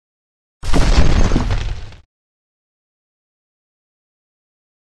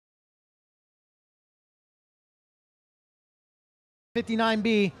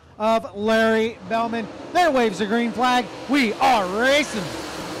59B of Larry Bellman. There waves the green flag. We are racing.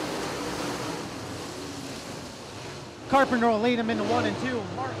 Carpenter will lead him into 1 and 2.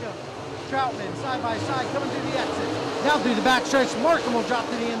 Markham, Troutman side by side coming through the exit. Down through the backstretch. Markham will drop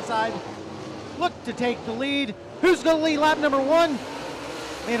to the inside. Look to take the lead. Who's going to lead lap number 1?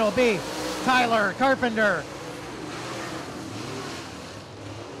 It'll be Tyler Carpenter.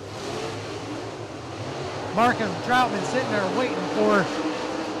 Markham, Troutman sitting there waiting for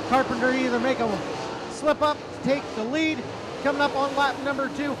Carpenter to either make a slip up to take the lead. Coming up on lap number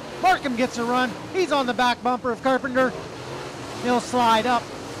 2, Markham gets a run. He's on the back bumper of Carpenter. He'll slide up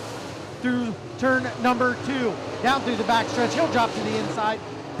through turn number 2. Down through the backstretch, he'll drop to the inside.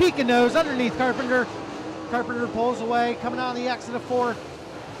 Peek and nose underneath Carpenter. Carpenter pulls away, coming out on the exit of 4.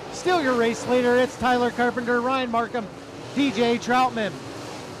 Still your race leader, it's Tyler Carpenter, Ryan Markham, DJ Troutman.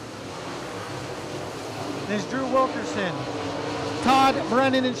 There's Drew Wilkerson, Todd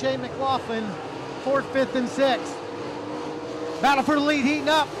Brennan, and Shane McLaughlin, 4th, 5th, and 6th. Battle for the lead heating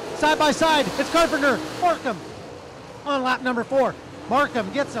up, side by side. It's Carpenter, Markham on lap number 4. Markham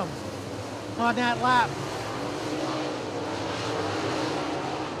gets him on that lap.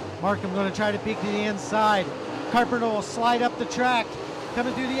 Markham going to try to peek to the inside. Carpenter will slide up the track,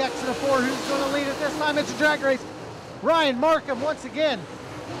 coming through the exit of 4. Who's going to lead it this time? It's a drag race. Ryan Markham once again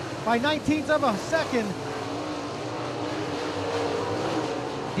by 19ths of a second.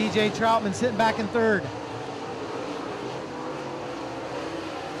 DJ Troutman sitting back in 3rd.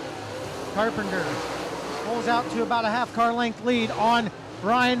 Carpenter pulls out to about a half car length lead on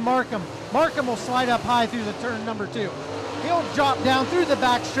Ryan Markham. Markham will slide up high through the turn number 2. He'll drop down through the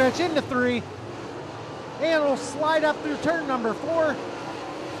backstretch into 3. And will slide up through turn number 4.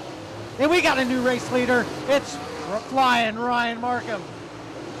 And we got a new race leader. It's flying Ryan Markham.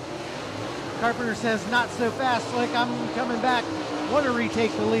 Carpenter says, not so fast, Slick. I'm coming back. Want to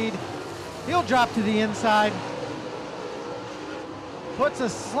retake the lead. He'll drop to the inside. Puts a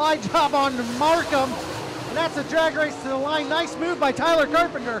slide job on Markham. And that's a drag race to the line. Nice move by Tyler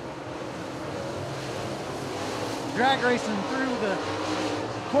Carpenter. Drag racing through the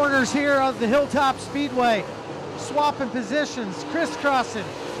corners here of the Hilltop Speedway. Swapping positions, crisscrossing.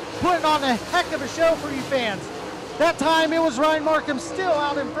 Putting on a heck of a show for you fans. That time it was Ryan Markham still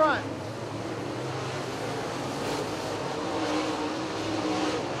out in front.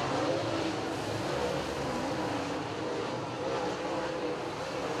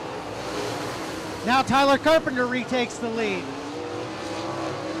 Now Tyler Carpenter retakes the lead.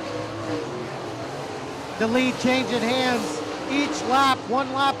 The lead changing hands each lap.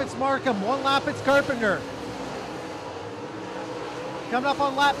 1 lap it's Markham, 1 lap it's Carpenter. Coming up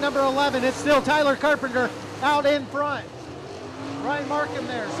on lap number 11, it's still Tyler Carpenter out in front. Ryan Markham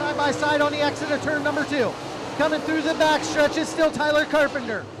there, side by side on the exit of turn number 2. Coming through the backstretch, it's still Tyler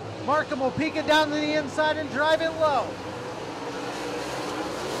Carpenter. Markham will peek it down to the inside and drive it low.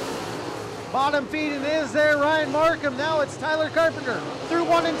 Bottom feeding is there, Ryan Markham. Now it's Tyler Carpenter through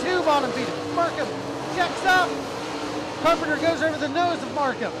 1 and 2 bottom feeding. Markham checks up. Carpenter goes over the nose of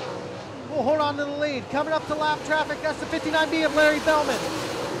Markham. We'll hold on to the lead. Coming up to lap traffic, that's the 59B of Larry Bellman.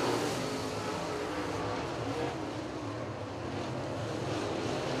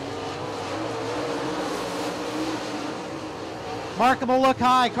 Markham will look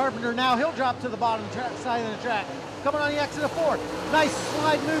high. Carpenter now, he'll drop to the bottom side of the track. Coming on the exit of 4. Nice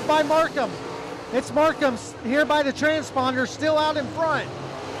slide move by Markham. It's Markham here by the transponder, still out in front.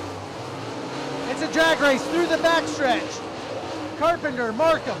 It's a drag race through the backstretch. Carpenter,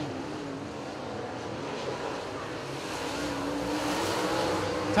 Markham.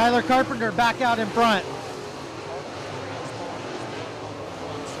 Tyler Carpenter back out in front.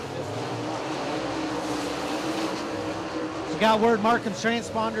 So got word Markham's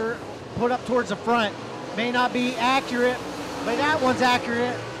transponder put up towards the front. May not be accurate, but that one's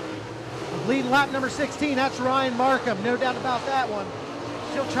accurate. Leading lap number 16, that's Ryan Markham, no doubt about that one.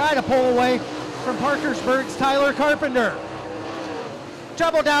 She'll try to pull away from Parkersburg's Tyler Carpenter.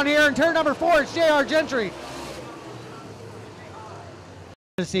 Trouble down here in turn number 4, it's JR Gentry.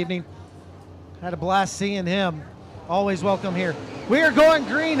 This evening, had a blast seeing him. Always welcome here. We are going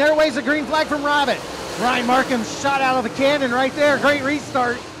green, there waves a green flag from Rabbit. Ryan Markham shot out of a cannon right there, great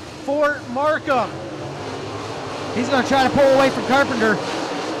restart for Markham. He's going to try to pull away from Carpenter.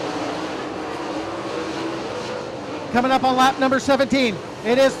 Coming up on lap number 17,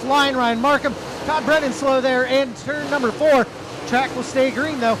 it is flying Ryan Markham. Todd Brennan slow there in turn number 4. Track will stay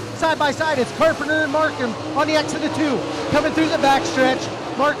green though. Side by side, it's Carpenter and Markham on the exit of 2. Coming through the backstretch,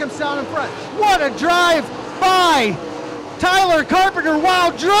 Markham's down in front. What a drive by Tyler Carpenter. Wow,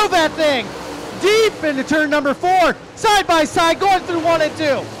 drove that thing. deep into turn number 4. Side by side, going through 1 and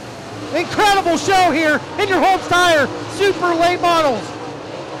 2. Incredible show here in your Holmes Tire Super Late Models.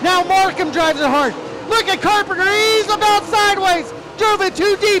 Now Markham drives it hard. Look at Carpenter, he's about sideways. Drove it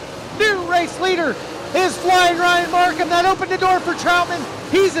too deep. New race leader is Flying Ryan Markham. That opened the door for Troutman.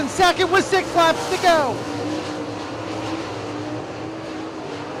 He's in second with 6 laps to go.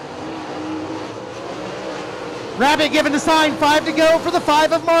 Rabbit giving the sign, 5 to go for the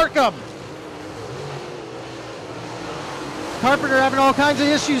 5 of Markham. Carpenter having all kinds of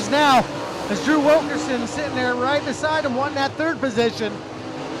issues now as Drew Wilkerson sitting there right beside him, wanting that 3rd position,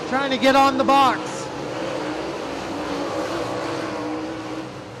 trying to get on the box.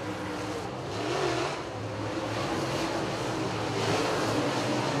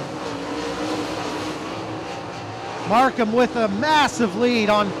 Markham with a massive lead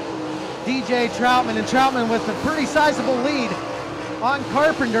on DJ Troutman, and Troutman with a pretty sizable lead on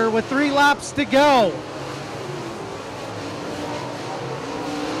Carpenter with 3 laps to go.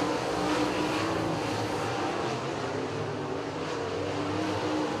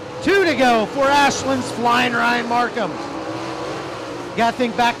 Two to go for Ashland's Flying Ryan Markham. You gotta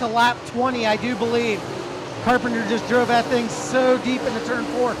think back to lap 20, I do believe. Carpenter just drove that thing so deep into turn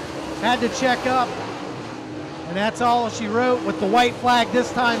 4, had to check up. And that's all she wrote with the white flag this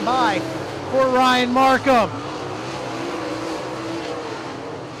time by for Ryan Markham.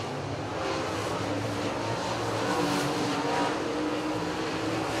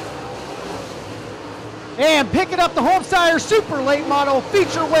 And picking up the Holmes Tire Super Late Model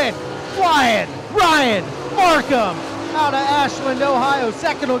feature win, Flying Ryan Markham out of Ashland, Ohio.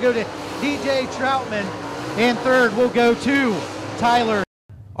 Second will go to DJ Troutman, and third will go to Tyler.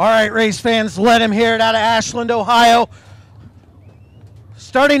 All right, race fans, let him hear it out of Ashland, Ohio.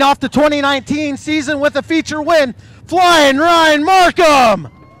 Starting off the 2019 season with a feature win, Flying Ryan Markham.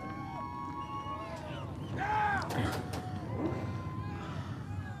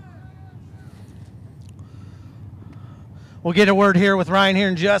 We'll get a word here with Ryan here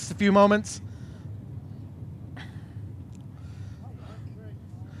in just a few moments.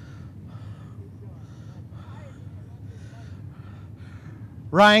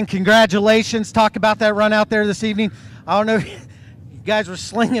 Ryan, congratulations. Talk about that run out there this evening. I don't know if you guys were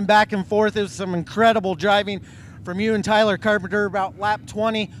slinging back and forth. It was some incredible driving from you and Tyler Carpenter about lap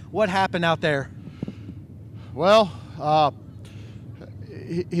 20. What happened out there? Well,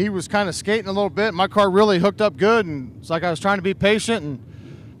 he was kind of skating a little bit. My car really hooked up good, and it's like I was trying to be patient, and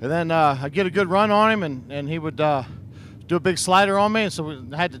then I get a good run on him, and he would do a big slider on me, and so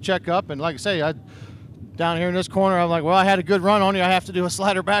I had to check up. And like I say, down here in this corner, I'm like, well, I had a good run on you. I have to do a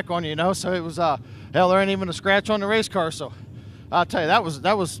slider back on you, you know. So it was hell, there ain't even a scratch on the race car. So I'll tell you, that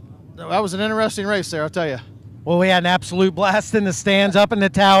was an interesting race there. I'll tell you. Well, we had an absolute blast in the stands, up in the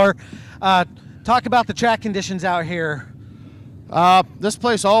tower. Talk about the track conditions out here. This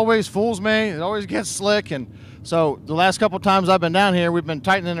place always fools me. It always gets slick, and so the last couple times I've been down here, we've been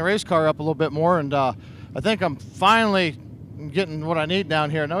tightening the race car up a little bit more, and I think I'm finally getting what I need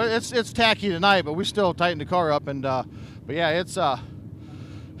down here. No, it's tacky tonight, but we still tighten the car up, and but yeah, it's on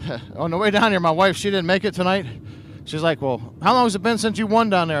the way down here, my wife, she didn't make it tonight. She's like, well, how long has it been since you won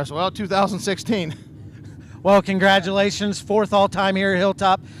down there? I said, well, 2016. Well, congratulations, 4th all-time here at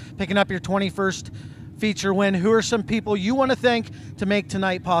Hilltop, picking up your 21st feature win. Who are some people you want to thank to make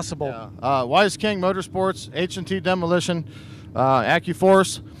tonight possible? Yeah. Wise King Motorsports, H&T Demolition,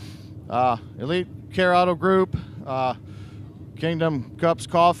 AccuForce, Elite Care Auto Group, Kingdom Cups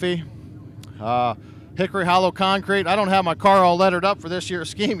Coffee, Hickory Hollow Concrete. I don't have my car all lettered up for this year's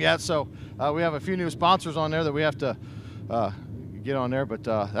scheme yet, so we have a few new sponsors on there that we have to get on there, but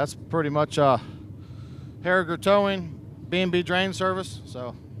that's pretty much Harriger Towing, B&B Drain Service.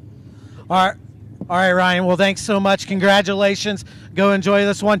 So, all right, Ryan. Well, thanks so much. Congratulations. Go enjoy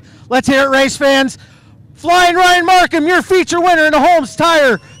this one. Let's hear it, race fans. Flying Ryan Markham, your feature winner in the Holmes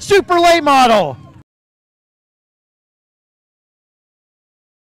Tire Super Late Model.